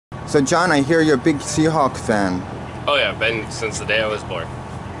So John, I hear you're a big Seahawks fan. Oh yeah, been since the day I was born.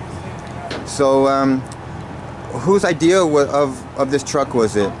 So whose idea of this truck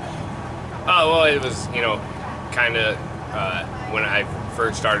was it? Oh well, it was kind of when I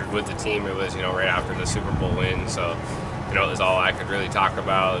first started with the team. It was right after the Super Bowl win, so it was all I could really talk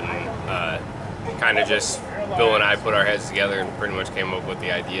about, and kind of just Bill and I put our heads together and pretty much came up with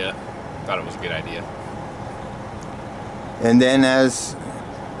the idea. Thought it was a good idea. And then as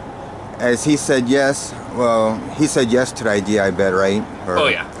he said yes, well, he said yes to the idea, I bet, right? Oh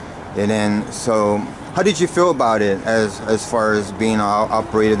yeah. And then, so how did you feel about it as far as being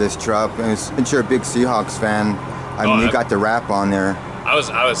operated this truck? And since you're a big Seahawks fan, I mean, you got the wrap on there. I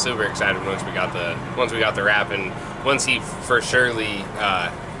was super excited once we got the wrap, and once he for surely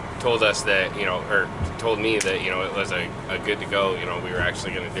told us that or told me that it was a good to go. We were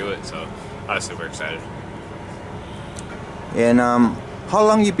actually going to do it, so I was super excited. And how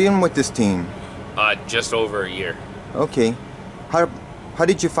long you been with this team? Just over a year. Okay. How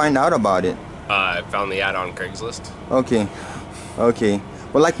did you find out about it? I found the ad on Craigslist. Okay.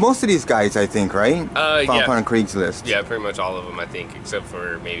 Well, like most of these guys, I think, right? Yeah. On Craigslist. Yeah, pretty much all of them, I think, except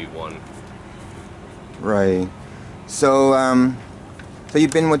for maybe one. Right. So, so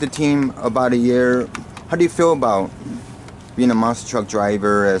you've been with the team about a year. How do you feel about being a monster truck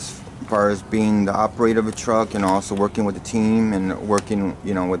driver as far as being the operator of a truck and also working with the team and working,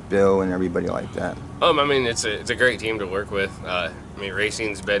 with Bill and everybody like that? I mean, it's a great team to work with. I mean,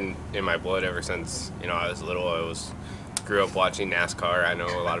 racing's been in my blood ever since I was little. Grew up watching NASCAR. I know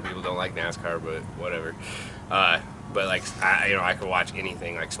a lot of people don't like NASCAR, but whatever. But like I could watch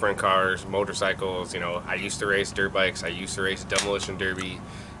anything, like sprint cars, motorcycles. I used to race dirt bikes. I used to race demolition derby.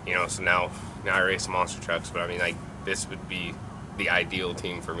 So now I race monster trucks. But I mean, like, this would be the ideal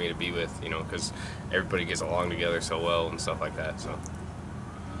team for me to be with. Because everybody gets along together so well and stuff like that. So.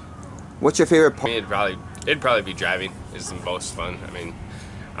 What's your favorite part? I mean, it'd probably be driving is the most fun. I mean,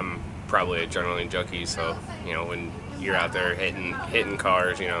 I'm probably a adrenaline junkie, so when you're out there hitting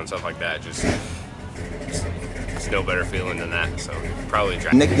cars, and stuff like that, just it's no better feeling than that. So probably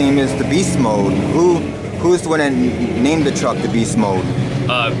driving. Nickname is the Beast Mode. Who's the one that named the truck the Beast Mode?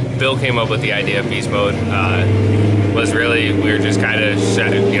 Bill came up with the idea of Beast Mode. Was really, we were just kind of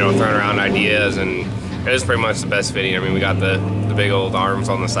throwing around ideas, and it was pretty much the best fitting. I mean, we got the big old arms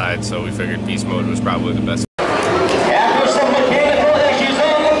on the side, so we figured Beast Mode was probably the best. After some mechanical issues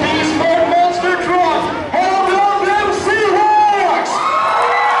on the Beast Mode monster truck, hold on them Seahawks!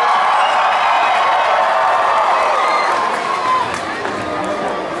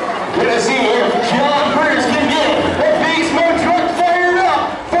 Good to see you here, John.